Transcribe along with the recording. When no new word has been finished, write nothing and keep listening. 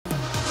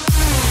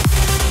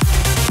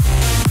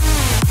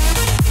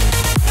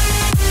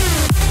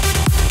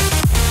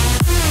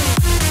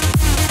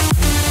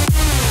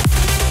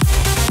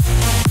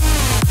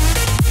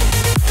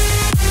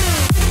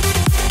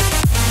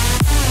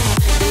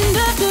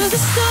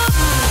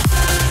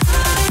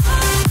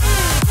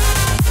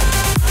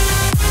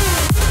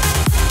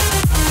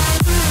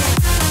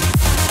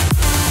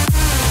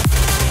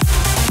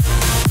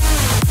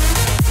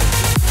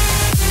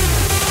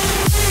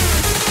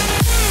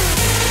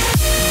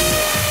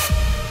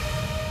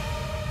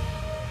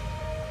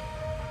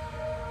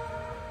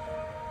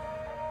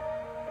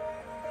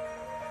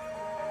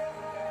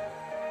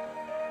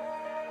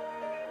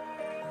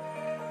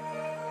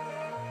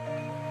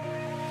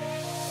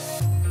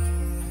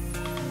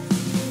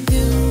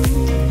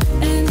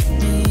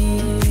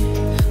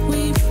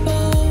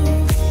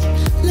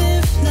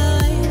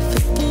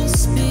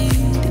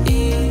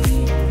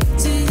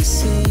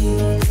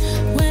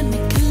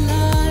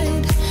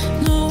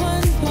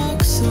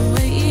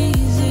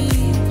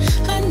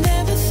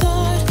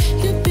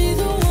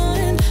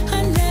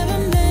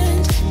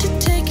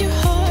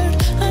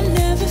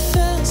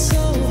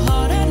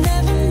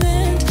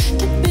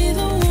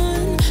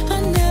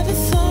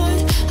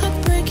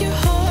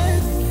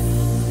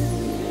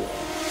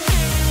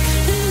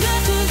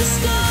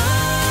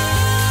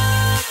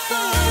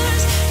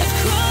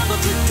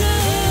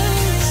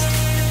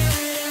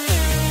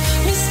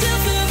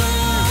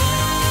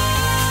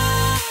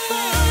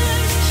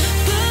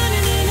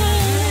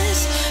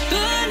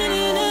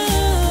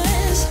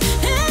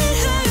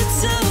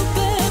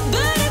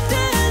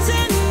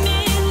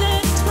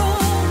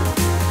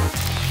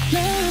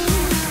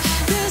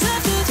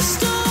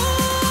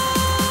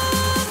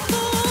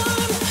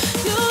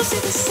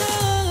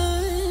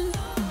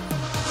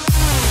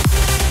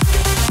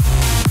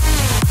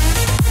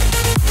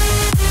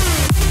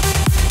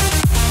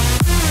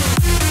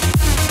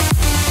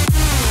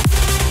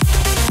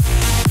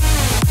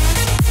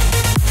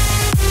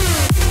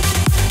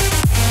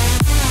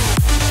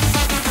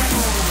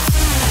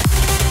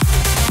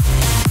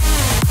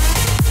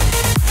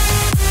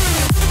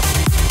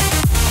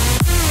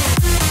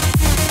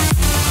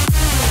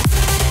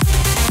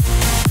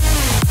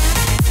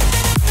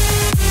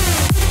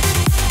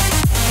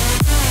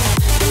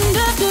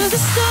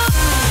was a star.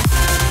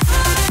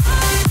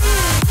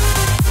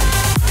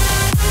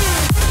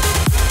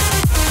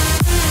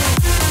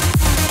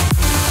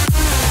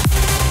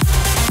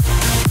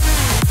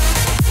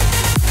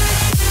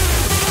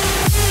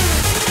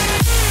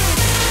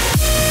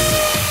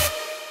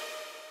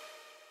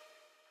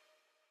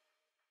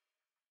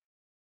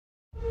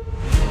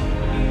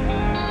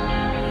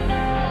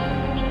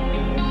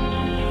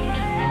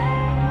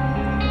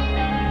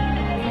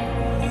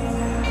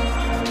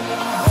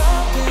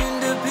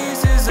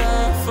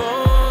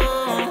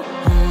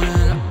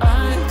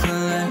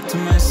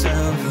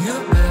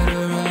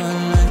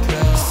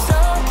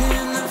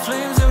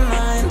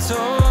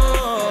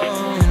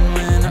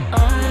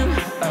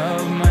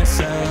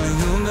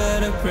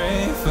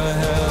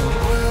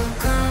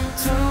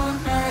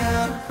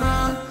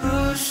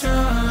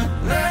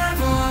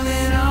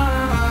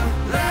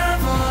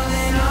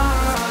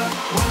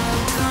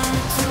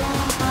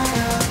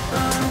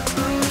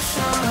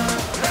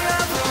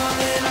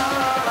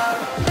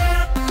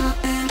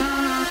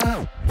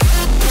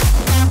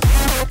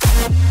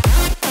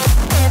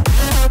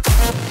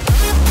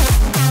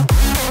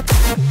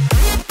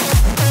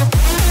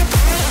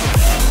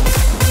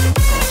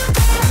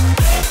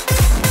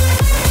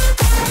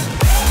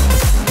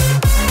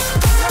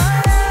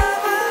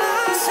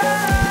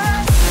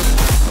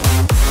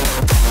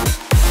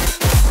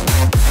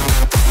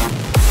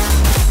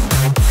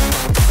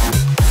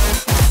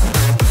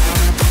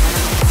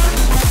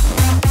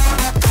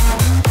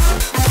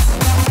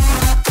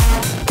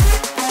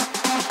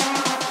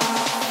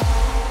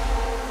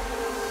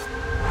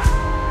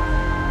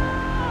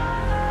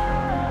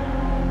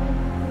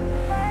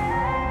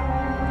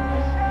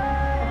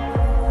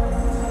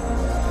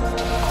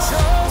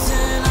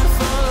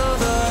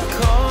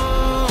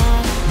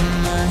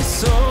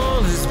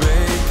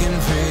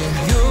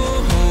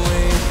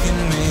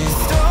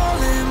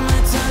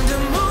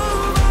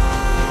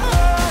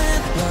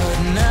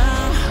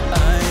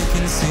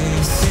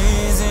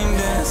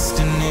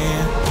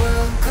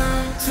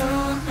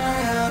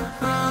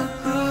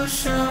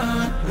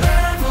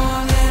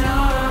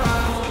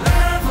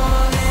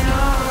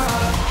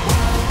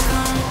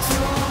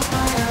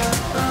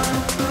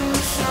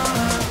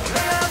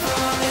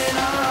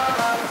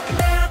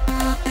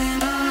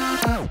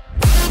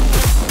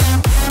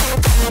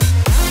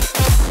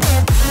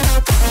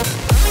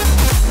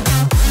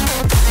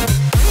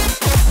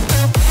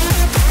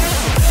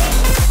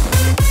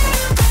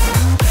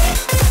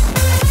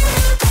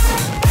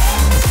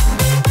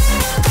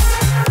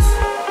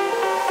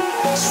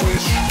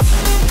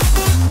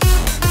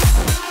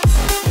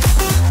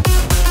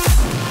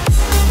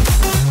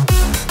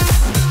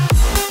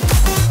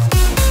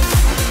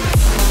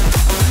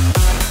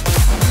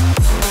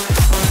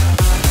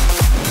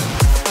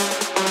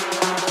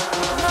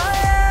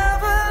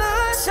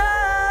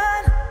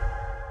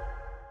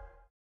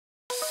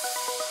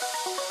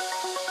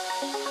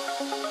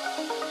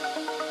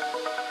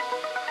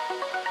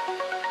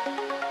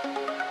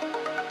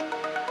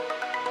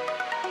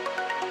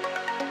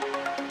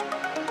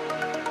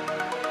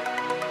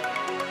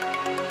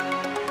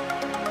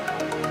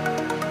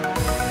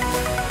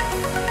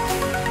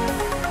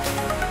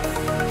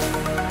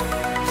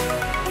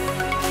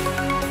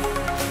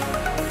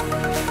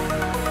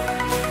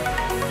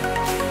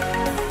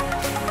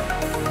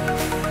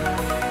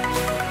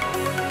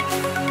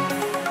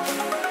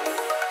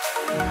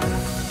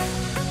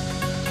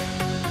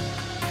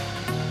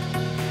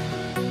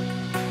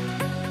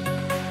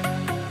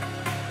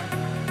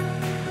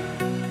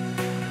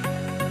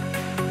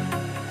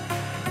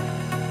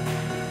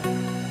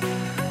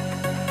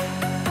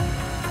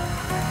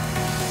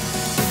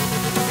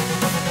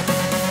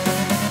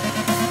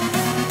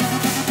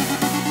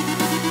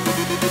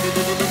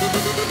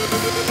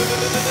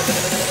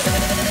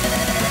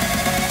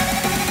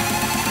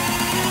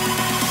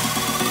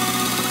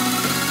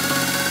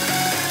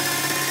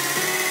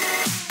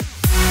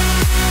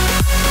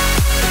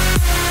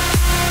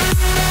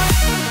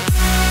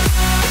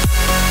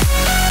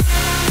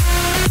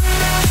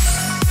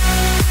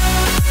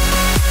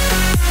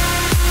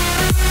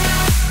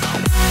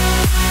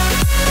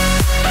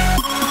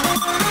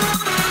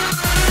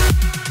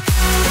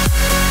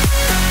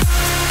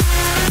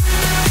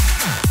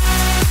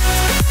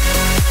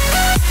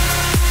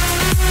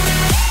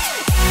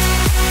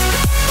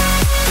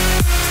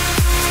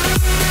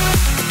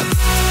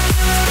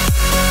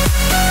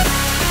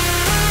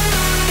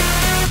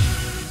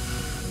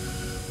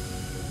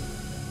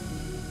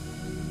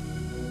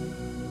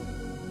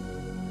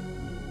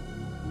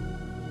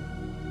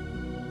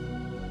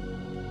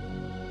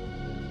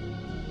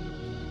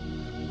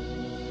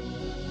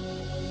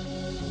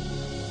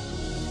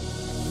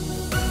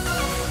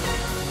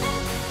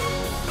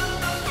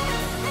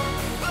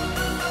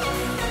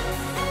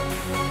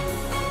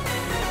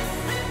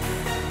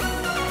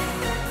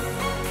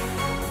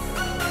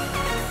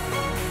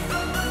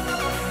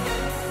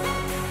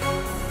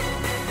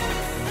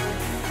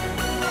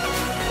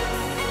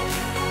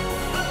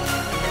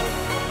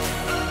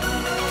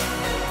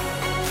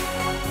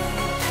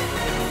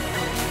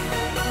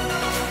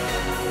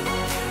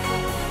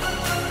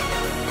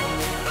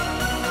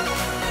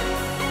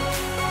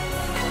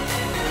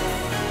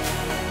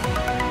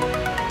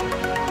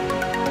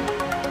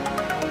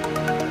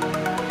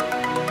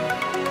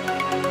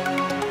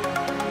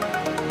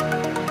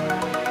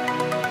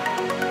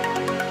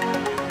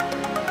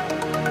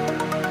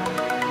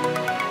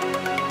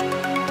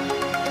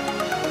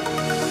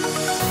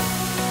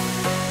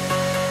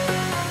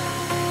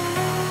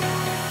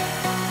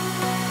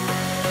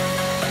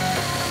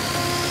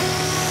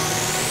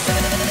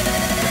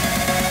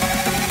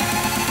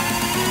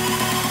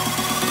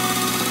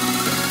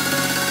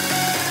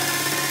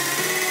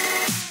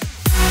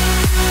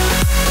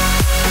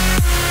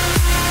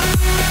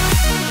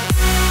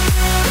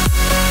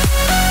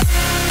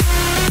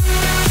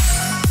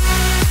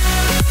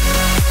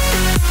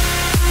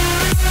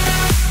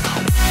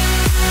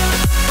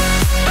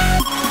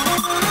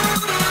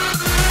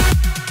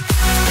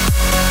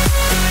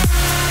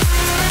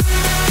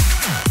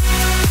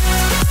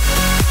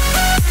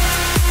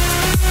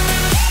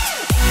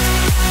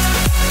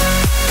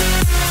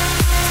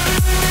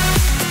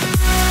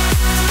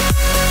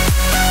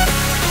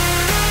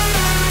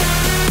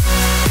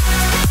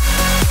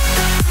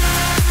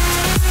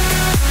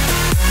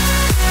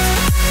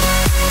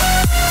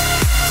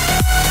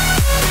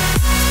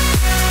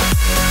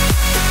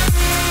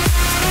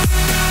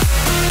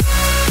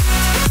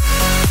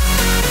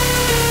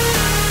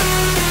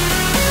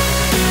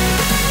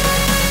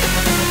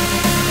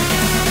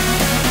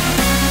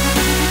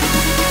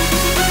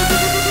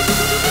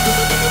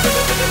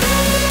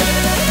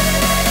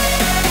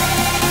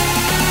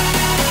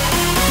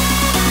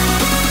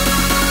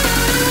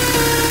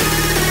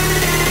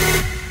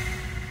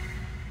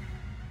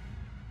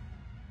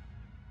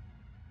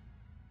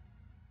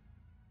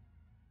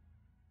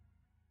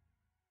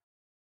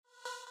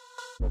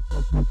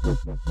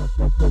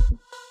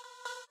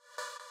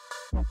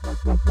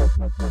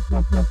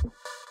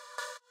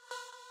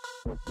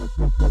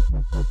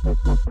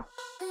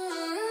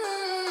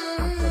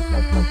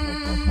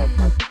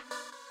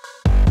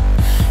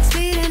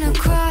 Speeding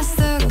across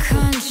the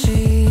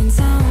country in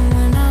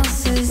someone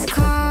else's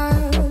car,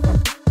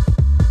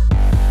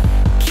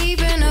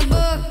 keeping a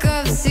book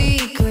of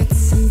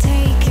secrets and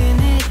taking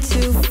it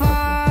too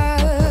far.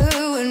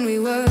 When we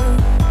were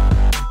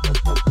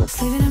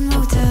sleeping in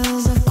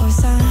motels, of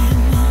course I'm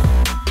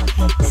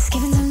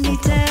skipping some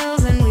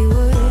details, and we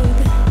would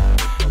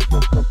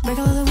break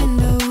all the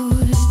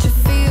windows to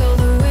feel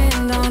the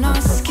wind on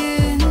our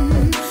skin.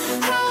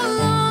 How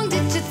long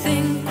did you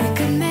think we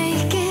could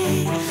make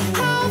it?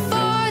 How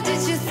far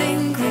did you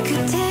think we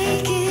could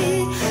take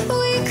it?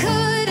 We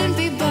couldn't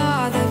be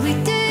bothered, we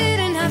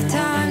didn't have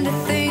time to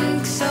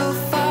think so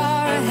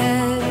far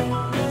ahead.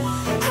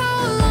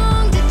 How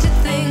long did you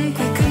think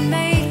we could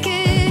make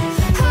it?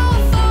 How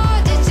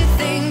far did you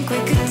think we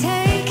could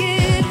take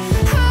it?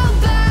 How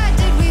bad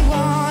did we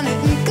want it,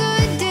 and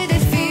good did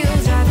it feel?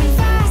 Driving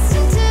fast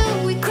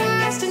until we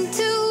crashed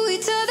into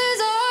each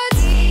other's arms.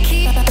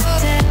 Keep that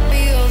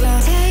wheel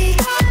down, take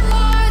that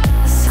heart.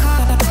 That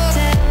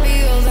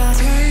wheel down,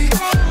 take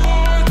that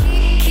heart.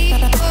 Keep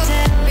that wheel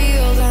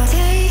down,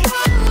 take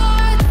that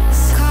heart.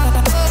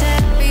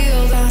 That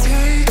wheel down, take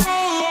that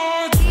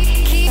heart.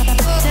 Keep that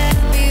wheel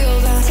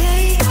down,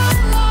 take that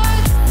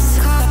heart.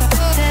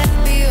 That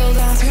wheel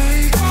down,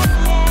 take that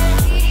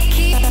heart.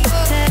 Keep that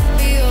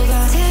wheel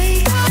down,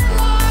 take that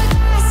heart.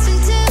 Fast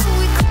until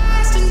we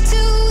crashed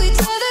into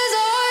each other's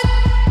arms.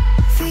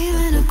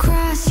 Feeling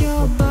across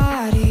your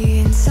body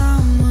in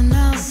someone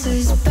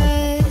else's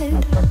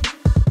bed,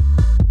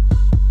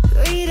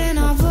 reading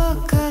our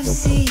book of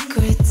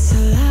secrets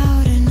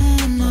aloud and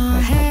in our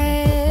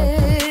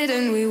head.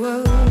 And we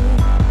were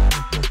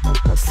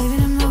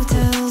sleeping in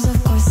motels,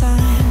 of course I'm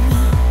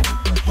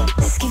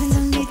skipping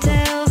some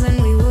details,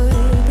 and we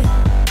would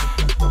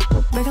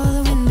break all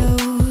the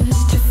windows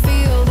to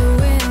feel the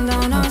wind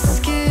on our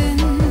skin.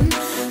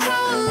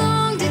 How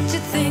long did you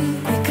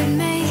think we could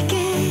make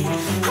it?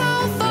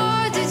 How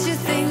far did you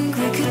think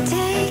we could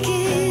take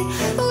it?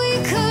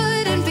 We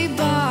couldn't be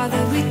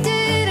bothered, we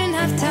didn't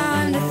have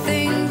time to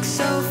think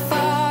so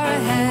far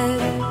ahead.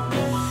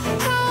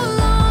 How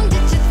long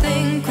did you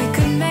think we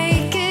could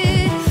make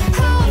it?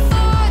 How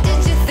far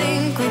did you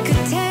think we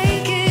could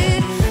take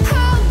it?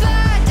 How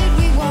bad did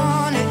we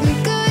want it,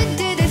 and good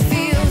did it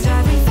feel?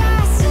 Driving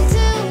fast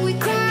until we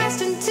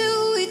crashed into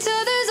each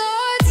other's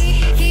arms.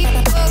 Keep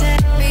that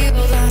wheel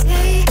down,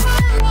 take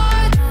that heart. That wheel down, take that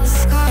heart.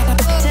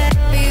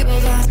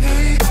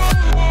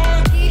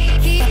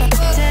 Keep that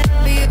wheel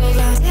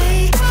down,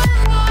 take that heart. That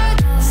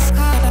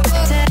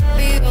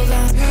wheel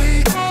down, take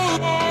that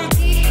heart.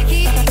 Keep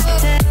that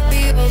wheel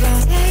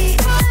down,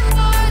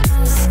 take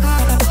that heart.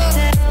 That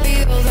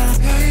wheel down,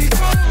 take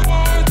that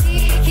heart.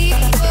 Keep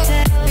that wheel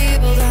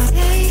down,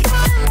 take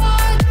that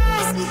heart.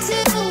 Fast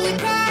until we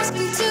crashed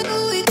into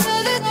each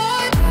other's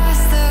arms.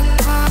 Past the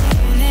car,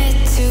 taking it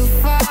too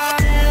far.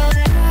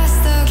 Past the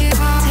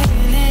car,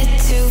 taking it too far. Past the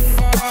car, taking it too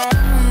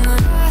far.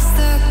 Past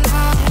the car,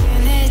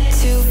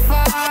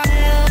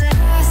 taking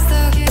it too far. Past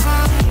the car,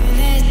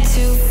 taking it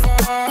too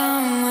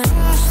far.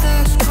 Past the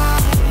car,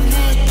 taking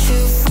it too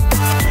far.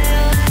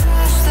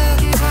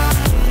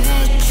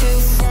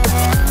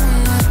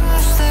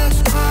 Past the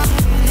car,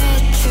 taking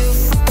it too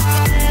far.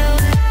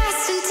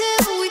 Fast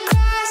until we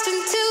crashed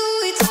into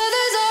each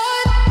other's arms.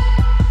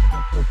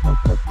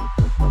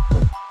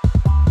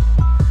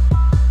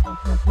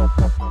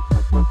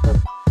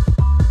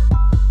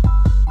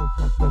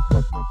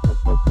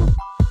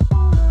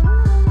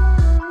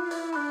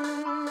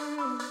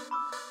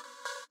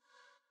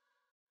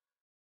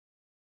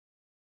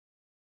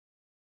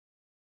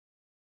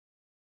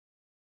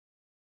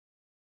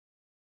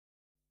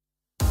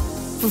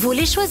 Vous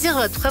voulez choisir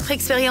votre propre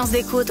expérience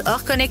d'écoute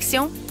hors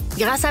connexion?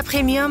 Grâce à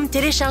Premium,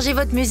 téléchargez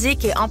votre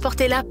musique et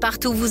emportez-la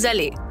partout où vous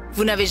allez.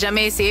 Vous n'avez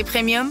jamais essayé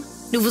Premium?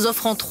 Nous vous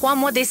offrons 3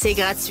 mois d'essai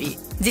gratuits.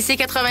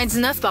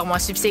 $10,99 par mois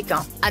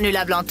subséquent.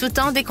 Annulable en tout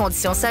temps, des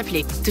conditions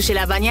s'appliquent. Touchez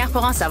la bannière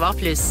pour en savoir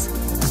plus.